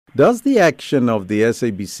Does the action of the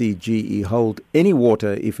SABC GE hold any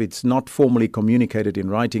water if it's not formally communicated in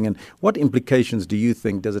writing? And what implications do you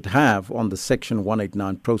think does it have on the Section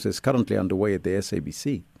 189 process currently underway at the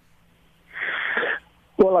SABC?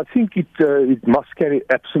 Well, I think it must carry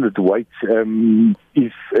absolute weight.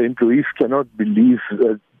 If employees cannot believe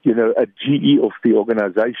a GE of the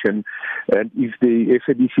organization, and if the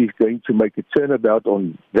SABC is going to make a turnabout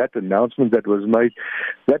on that announcement that was made,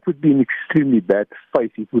 that would be an extremely bad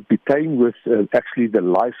faith. It would be playing with actually the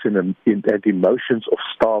lives and emotions of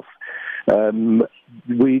staff.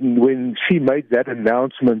 When she made that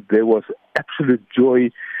announcement, there was absolute joy,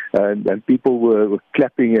 and people were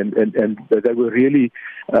clapping, and they were really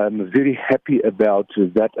very happy about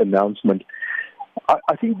that announcement.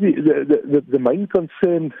 I think the main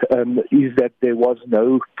concern is that there was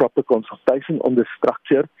no proper consultation on the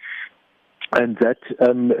structure, and that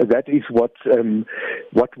is what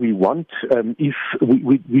we want. If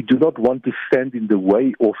we do not want to stand in the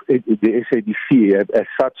way of the SABC as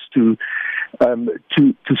such to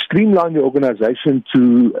streamline the organization,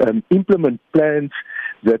 to implement plans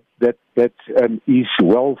that is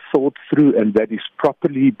well thought through and that is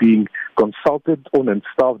properly being consulted on, and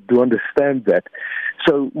staff do understand that.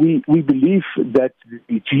 So we believe that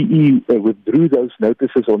the GE withdrew those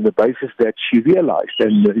notices on the basis that she realized,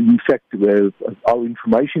 and in fact our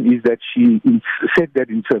information is that she said that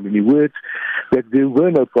in so many words, that there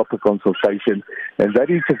were no proper consultation, and that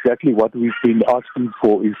is exactly what we've been asking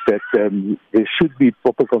for, is that there should be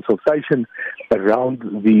proper consultation around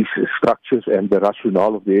these structures and the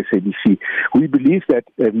rationale of the SABC. We believe that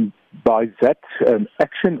by that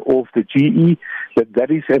action of the GE, that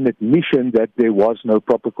is an admission that there was no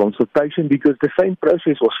proper consultation, because the same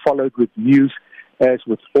process was followed with news as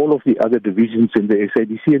with all of the other divisions in the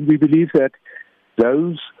SABC, and we believe that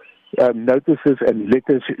those notices and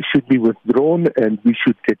letters should be withdrawn, and we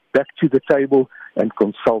should get back to the table and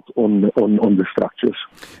consult on the structures.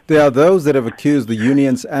 There are those that have accused the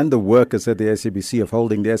unions and the workers at the SABC of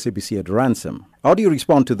holding the SABC at ransom. How do you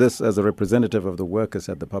respond to this as a representative of the workers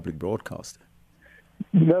at the public broadcaster?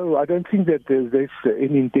 No, I don't think that there's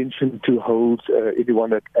any intention to hold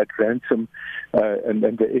anyone at ransom and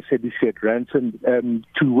the SABC at ransom.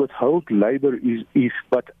 To withhold labour is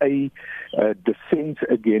but a defence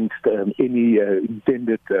against any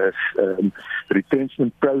intended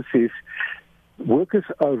retrenchment process. Workers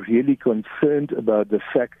are really concerned about the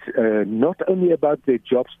fact, not only about their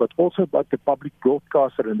jobs, but also about the public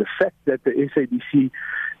broadcaster, and the fact that the SABC,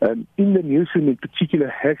 in the newsroom in particular,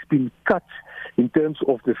 has been cut in terms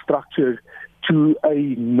of the structure to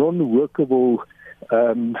a non-workable,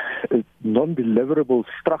 non-deliverable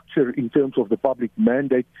structure in terms of the public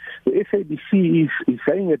mandate. The SABC is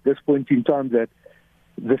saying at this point in time that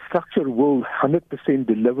the structure will 100%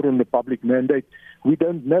 deliver on the public mandate. We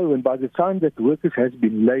don't know, and by the time that workers has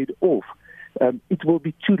been laid off, it will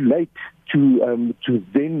be too late to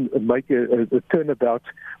then make a turnabout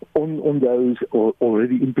on those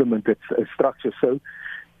already implemented structures. So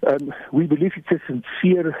we believe it's a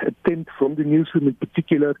sincere attempt from the newsroom in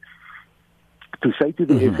particular to say to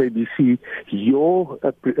the SABC, your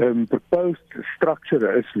proposed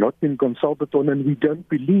structure has not been consulted on, and we don't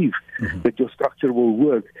believe that your structure will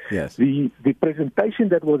work. Yes. The presentation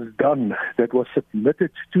that was done, that was submitted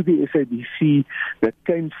to the SABC, that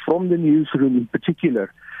came from the newsroom in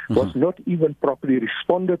particular, was not even properly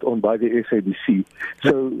responded on by the SABC.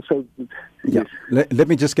 So yes. Let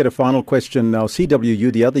me just get a final question now.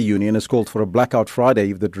 CWU, the other union, has called for a blackout Friday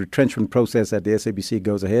if the retrenchment process at the SABC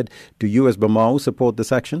goes ahead. Do you, as BMAO, support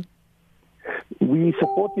this action? We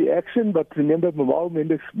support the action, but remember, BMAO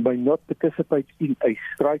members may not participate in a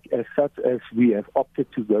strike as such, as we have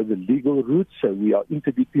opted to go the legal route. So we are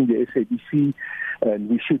interdicting the SABC, and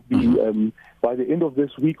we should be, by the end of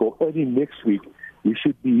this week or early next week, we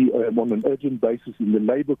should be on an urgent basis in the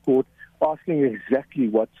Labour Court asking exactly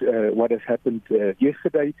what has happened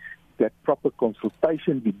yesterday, that proper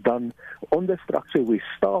consultation be done on the structure where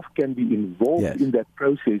staff can be involved in that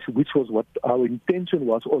process, which was what our intention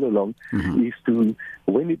was all along, is to,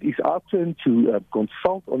 when it is our turn to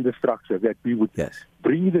consult on the structure, that we would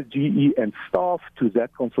bring the GE and staff to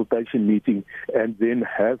that consultation meeting and then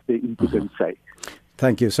have their input and say.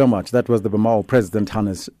 Thank you so much. That was the BMAO President,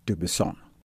 Hannes Dubuisson.